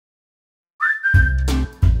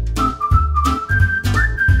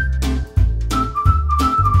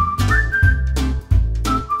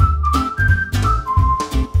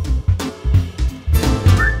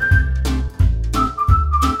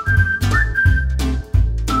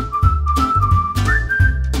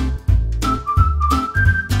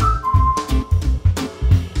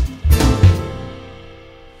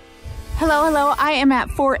I am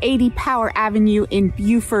at 480 Power Avenue in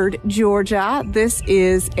Buford, Georgia. This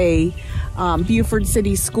is a Buford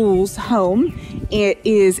City Schools home. It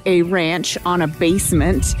is a ranch on a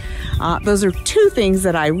basement. Those are two things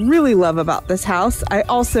that I really love about this house. I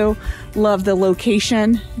also love the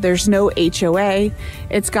location. There's no HOA.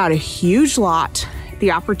 It's got a huge lot,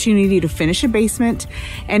 the opportunity to finish a basement,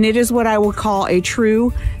 and it is what I will call a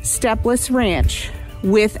true stepless ranch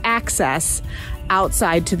with access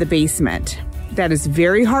outside to the basement. That is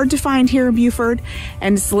very hard to find here in Buford,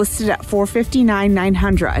 and it's listed at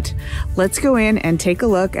 $459,900. Let's go in and take a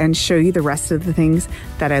look and show you the rest of the things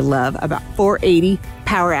that I love about 480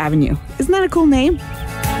 Power Avenue. Isn't that a cool name?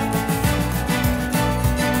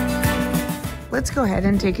 Let's go ahead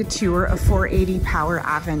and take a tour of 480 Power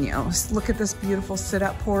Avenue. Look at this beautiful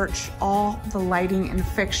sit-up porch. All the lighting and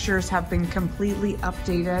fixtures have been completely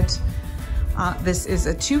updated. This is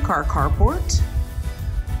a two-car carport.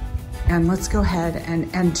 And let's go ahead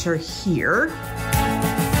and enter here.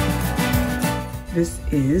 This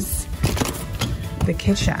is the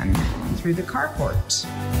kitchen through the carport.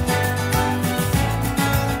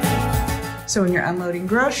 So when you're unloading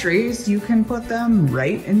groceries, you can put them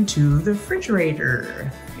right into the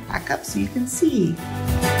refrigerator. Back up so you can see.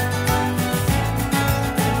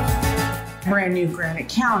 Brand new granite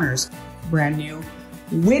counters, brand new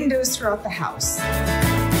windows throughout the house.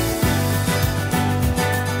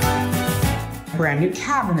 Brand new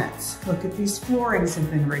cabinets. Look at these floorings have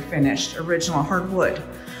been refinished, original hardwood.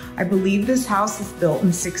 I believe this house is built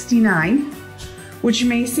in '69, which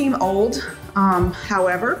may seem old.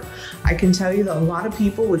 However, I can tell you that a lot of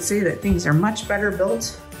people would say that things are much better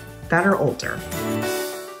built that are older.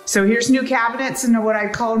 So here's new cabinets in what I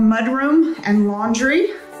call mudroom and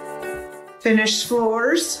laundry. Finished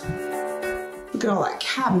floors. Look at all that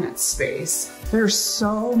cabinet space. There's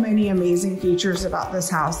so many amazing features about this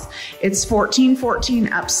house. It's 1414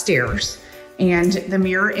 upstairs and the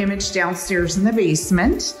mirror image downstairs in the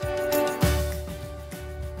basement.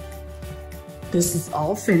 This is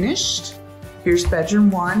all finished. Here's bedroom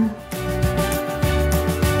 1.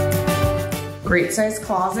 Great size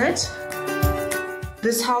closet.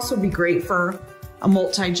 This house would be great for a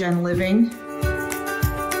multi-gen living.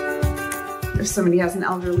 If somebody has an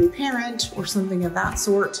elderly parent or something of that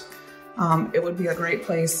sort, it would be a great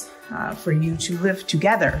place for you to live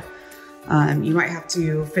together. You might have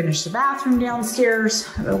to finish the bathroom downstairs,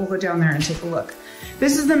 but we'll go down there and take a look.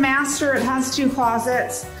 This is the master. It has 2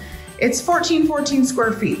 closets. It's 1414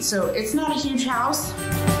 square feet, so it's not a huge house,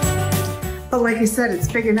 but like I said, it's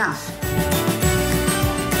big enough.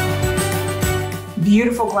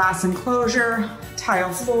 Beautiful glass enclosure,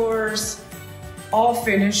 tile floors, all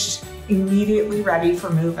finished, immediately ready for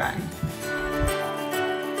move-in.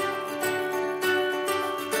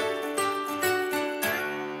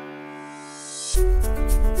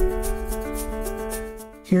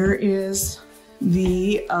 Here is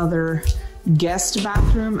the other guest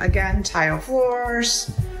bathroom. Again, tile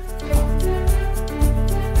floors.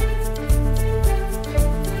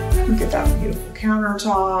 Look at that beautiful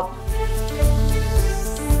countertop.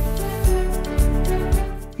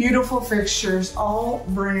 Beautiful fixtures, all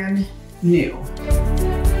brand new.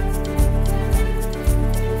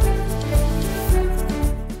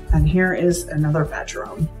 And here is another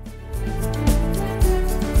bedroom.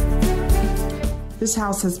 This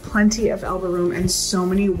house has plenty of elbow room and so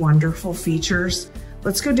many wonderful features.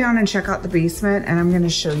 Let's go down and check out the basement, and I'm going to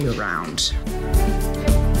show you around.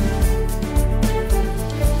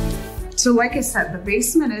 So like I said, the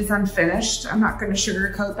basement is unfinished. I'm not going to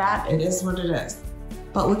sugarcoat that. It is what it is.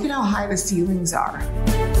 But look at how high the ceilings are.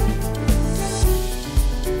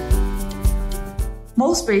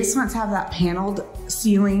 Most basements have that paneled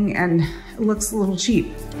ceiling and it looks a little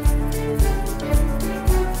cheap.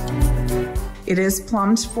 It is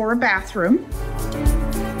plumbed for a bathroom,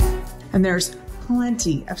 and there's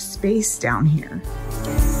plenty of space down here.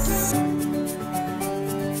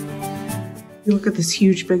 You look at this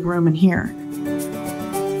huge big room in here.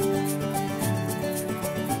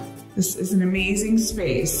 This is an amazing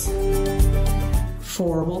space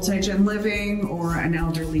for multi-gen living or an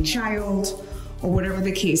elderly child or whatever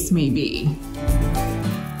the case may be.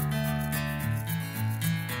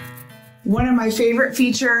 One of my favorite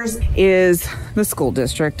features is the school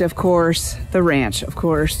district, of course, the ranch, of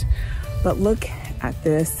course, but look at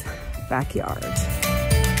this backyard.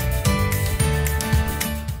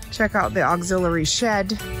 Check out the auxiliary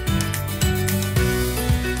shed.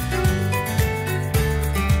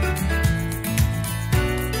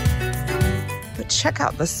 But check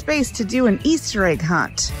out the space to do an Easter egg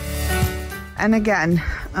hunt. And again,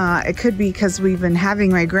 it could be because we've been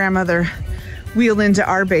having my grandmother wheeled into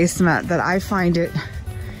our basement that I find it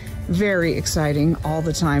very exciting all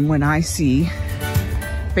the time when I see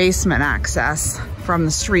basement access from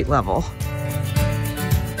the street level.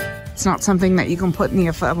 It's not something that you can put in the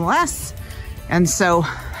FMLS, and so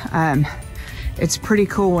it's pretty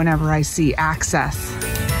cool whenever I see access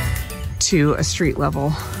to a street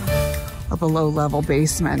level or below level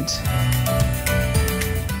basement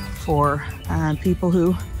for people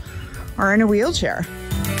who are in a wheelchair.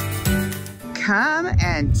 Come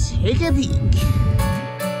and take a peek.